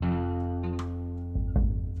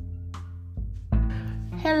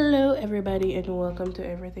Hello, everybody, and welcome to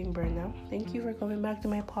Everything Burnout. Thank you for coming back to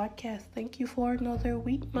my podcast. Thank you for another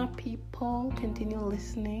week, my people. Continue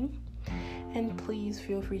listening, and please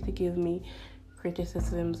feel free to give me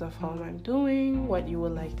criticisms of how I'm doing, what you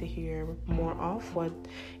would like to hear more of. What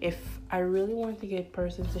if I really want to get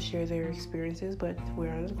persons to share their experiences, but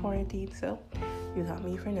we're under quarantine, so you got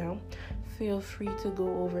me for now. Feel free to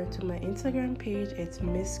go over to my Instagram page. It's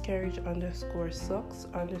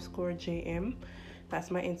miscarriage_sucks_JM. That's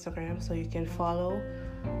my Instagram, so you can follow,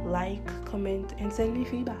 like, comment, and send me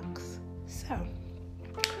feedbacks. So,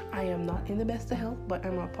 I am not in the best of health, but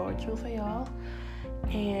I'm a power through for y'all.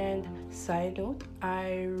 And side note,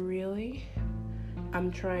 I'm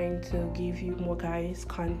trying to give you more guys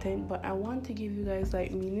content, but I want to give you guys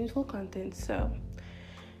like meaningful content. So,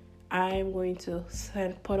 I'm going to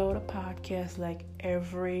put out a podcast like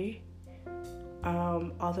every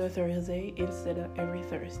other Thursday instead of every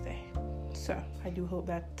Thursday. So I do hope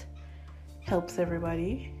that helps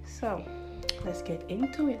everybody. So let's get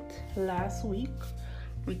into it. Last week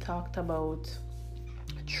we talked about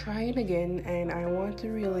trying again, and I want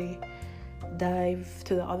to really dive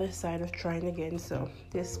to the other side of trying again. So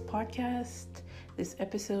this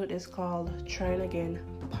episode is called Trying Again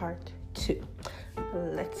Part 2.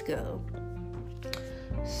 Let's go.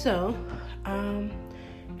 So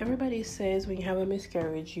everybody says when you have a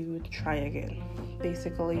miscarriage, you try again.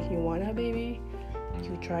 Basically, you want a baby,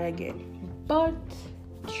 you try again. But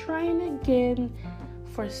trying again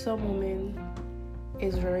for some women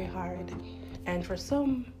is very hard. And for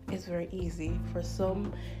some, it's very easy. For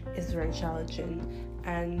some, it's very challenging.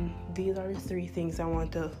 And these are the three things I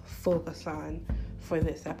want to focus on for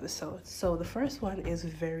this episode. So the first one is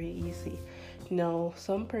very easy. Now,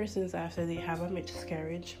 some persons, after they have a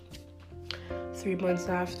miscarriage, 3 months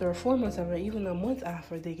after, or 4 months after, even a month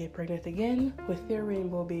after, they get pregnant again with their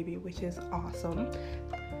rainbow baby, which is awesome.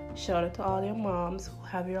 Shout out to all your moms who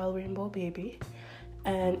have your all rainbow baby,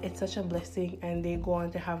 and it's such a blessing, and they go on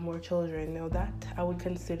to have more children. Now that I would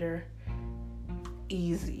consider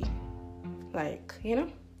easy, like,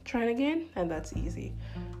 trying again, and that's easy.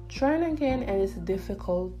 Trying again and it's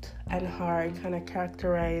difficult and hard kind of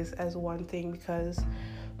characterized as one thing, because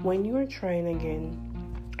when you are trying again,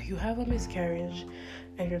 you have a miscarriage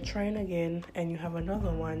and you're trying again and you have another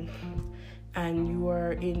one, and you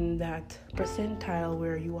are in that percentile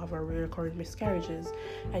where you have a recurrent miscarriages,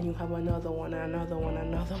 and you have another one,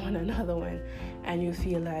 and you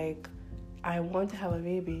feel like, I want to have a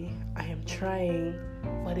baby, I am trying,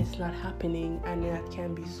 but it's not happening, and that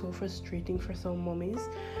can be so frustrating for some mommies.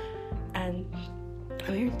 And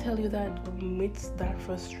I'm here to tell you that amidst that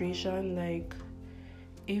frustration, like,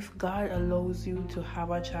 if God allows you to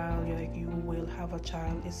have a child, you will have a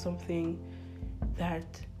child. It's something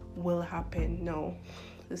that will happen. No,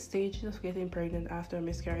 the stage of getting pregnant after a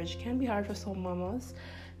miscarriage can be hard for some mamas,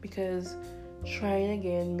 because trying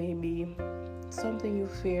again may be something you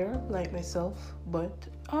fear, like myself, but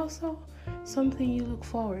also something you look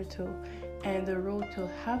forward to. And the road to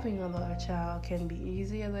having another child can be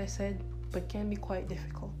easy, as I said, but can be quite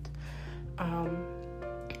difficult.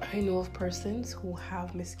 I know of persons who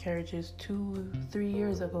have miscarriages 2-3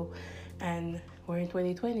 years ago, and we're in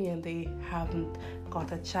 2020 and they haven't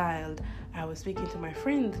got a child. I was speaking to my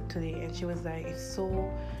friend today, and she was like, it's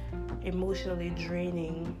so emotionally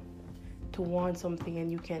draining to want something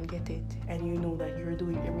and you can't get it, and you know that you're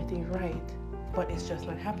doing everything right, but it's just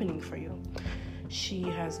not happening for you. She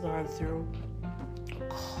has gone through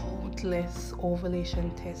countless ovulation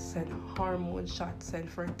tests and hormone shots and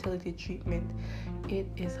fertility treatment. It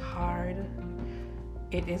is hard,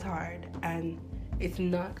 and it's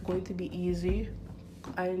not going to be easy.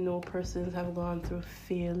 I know persons have gone through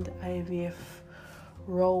failed IVF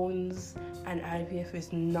rounds, and IVF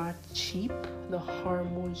is not cheap. The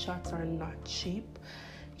hormone shots are not cheap.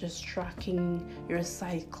 Just tracking your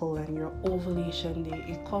cycle and your ovulation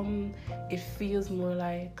day, it feels more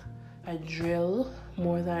like a drill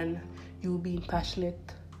more than you being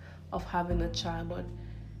passionate of having a child. But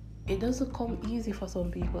it doesn't come easy for some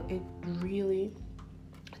people. It really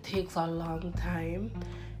takes a long time,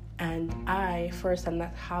 and I first am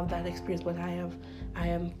not have that experience, but I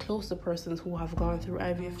am close to persons who have gone through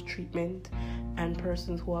IVF treatment and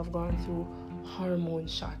persons who have gone through hormone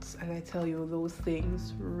shots, and I tell you, those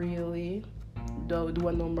things really do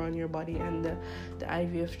a number on your body. And the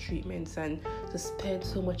IVF treatments, and to spend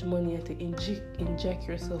so much money and to inject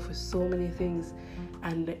yourself with so many things,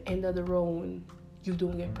 and the end of the round you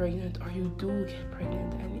don't get pregnant, or you do get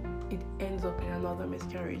pregnant and it ends up in another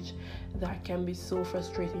miscarriage. That can be so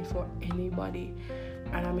frustrating for anybody.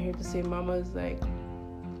 And I'm here to say, mamas, like,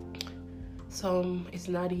 it's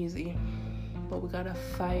not easy. but we gotta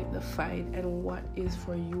fight the fight, and what is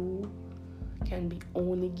for you can be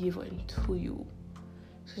only given to you.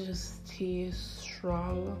 So just stay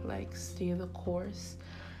strong, like stay the course,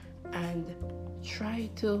 and try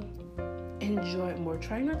to enjoy it more.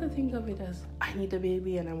 Try not to think of it as I need a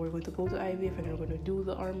baby and we're going to go to IVF and I'm going to do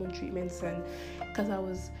the hormone treatments. And because I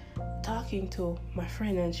was talking to my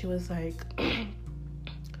friend and she was like,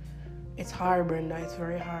 it's hard, Brenda, it's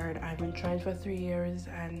very hard. I've been trying for 3 years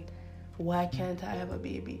and why can't I have a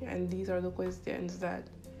baby? And these are the questions that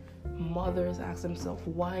mothers ask themselves,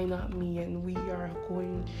 why not me? And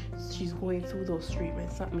she's going through those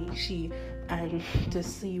treatments, not me, she. And to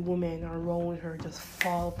see women around her just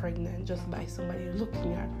fall pregnant just by somebody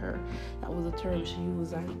looking at her, that was the term she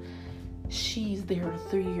used. And she's there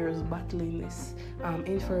 3 years battling this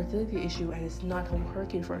infertility issue, and it's not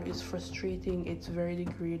working for her. It's frustrating, it's very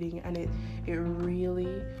degrading, and it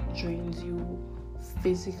really drains you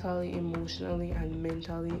physically, emotionally, and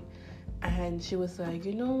mentally. And she was like,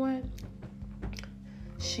 you know what?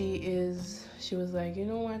 She was like, you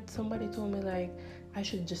know what? Somebody told me like I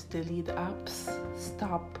should just delete the apps,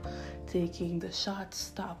 stop taking the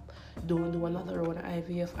shots, don't do another one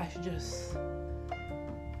IVF. I should just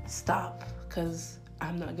stop because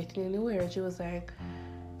I'm not getting anywhere. She was like,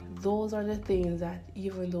 those are the things that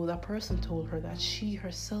even though that person told her that she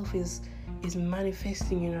herself is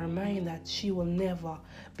manifesting in her mind that she will never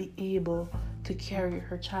be able to carry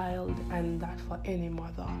her child, and that for any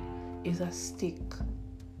mother is a stick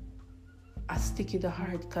in the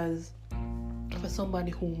heart, because for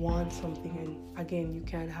somebody who wants something and again you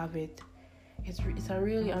can't have it, it's a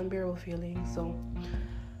really unbearable feeling. So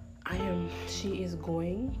she is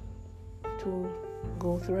going to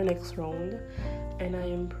go through a next round, and I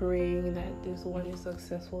am praying that this one is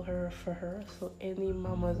successful for her. So any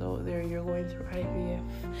mamas out there, you're going through IVF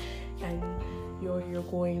and you're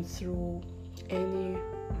going through any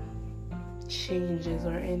changes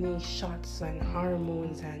or any shots and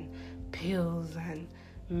hormones and pills and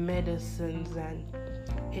medicines, and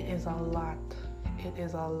it is a lot.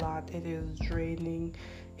 It is draining.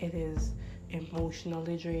 It is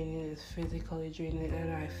emotionally draining. It is physically draining,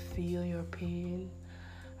 and I feel your pain.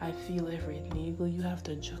 I feel every needle you have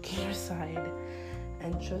to juke in your side.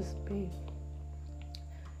 And trust me,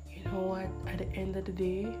 you know what? At the end of the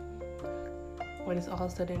day, when it's all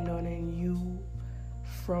said and done, and you,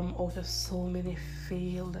 from out of so many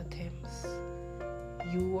failed attempts,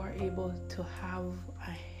 you are able to have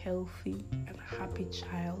a healthy and happy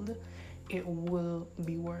child, it will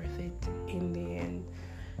be worth it in the end.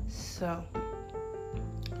 So,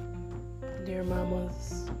 dear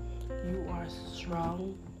mamas, you are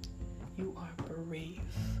strong, you are brave,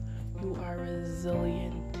 you are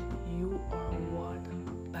resilient, you are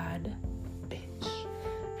one bad bitch.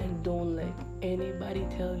 And don't let anybody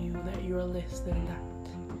tell you that you're less than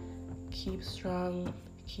that. Keep strong,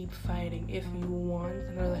 keep fighting. If you want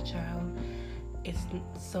another child,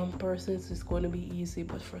 some persons it's going to be easy,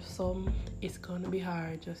 but for some it's going to be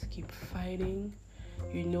hard. Just keep fighting.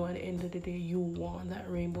 You know, at the end of the day, you want that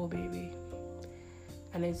rainbow baby,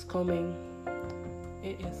 and it's coming.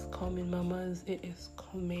 It is coming, mamas. It is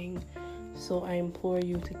coming. So I implore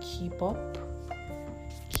you to keep up,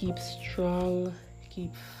 keep strong,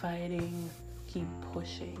 keep fighting, keep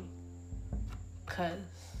pushing, because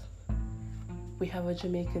we have a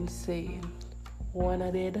Jamaican saying, one I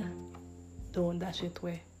did, don't dash it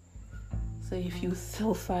away. So if you're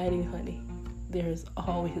still fighting, honey, there's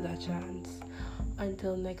always a chance.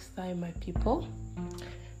 Until next time, my people,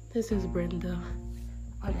 this is Brenda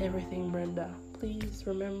on Everything Brenda. Please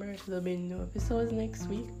remember, there'll be new episodes next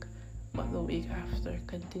week, but the week after,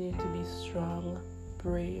 continue to be strong,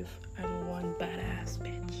 brave, and one badass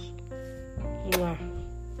bitch. Mwah.